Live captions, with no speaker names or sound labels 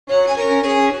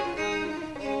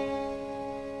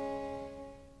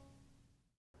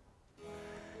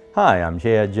Hi, I'm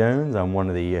Chad Jones. I'm one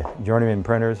of the journeyman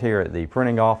printers here at the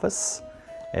printing office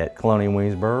at Colonial,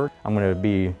 Williamsburg. I'm going to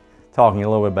be talking a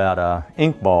little bit about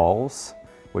ink balls,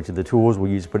 which are the tools we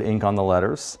use to put ink on the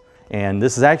letters. And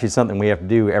this is actually something we have to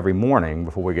do every morning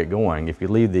before we get going. If you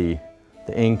leave the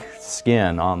ink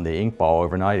skin on the ink ball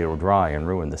overnight, it'll dry and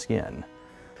ruin the skin.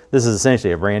 This is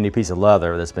essentially a brand new piece of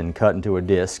leather that's been cut into a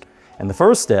disc. And the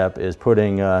first step is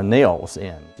putting nails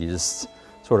in. You just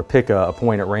sort of pick a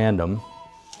point at random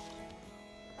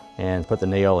and put the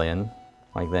nail in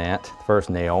like that, the first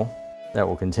nail. That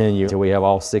will continue until we have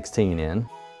all 16 in.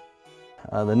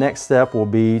 The next step will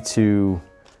be to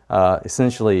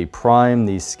essentially prime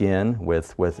the skin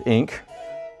with ink.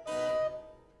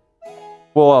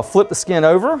 We'll flip the skin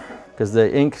over because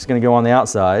the ink is going to go on the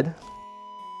outside. You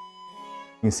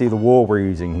can see the wool we're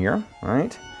using here,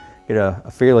 right? Get a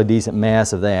fairly decent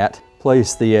mass of that.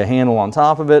 Place the handle on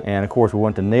top of it, and of course we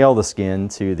want to nail the skin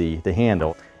to the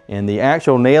handle. And the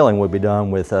actual nailing would be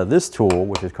done with this tool,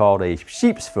 which is called a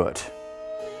sheep's foot.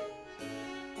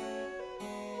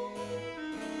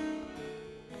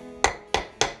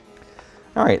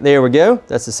 All right, there we go.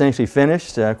 That's essentially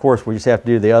finished. Of course, we just have to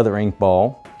do the other ink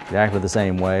ball exactly the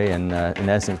same way, and in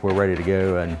essence, we're ready to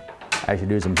go and actually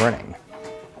do some printing.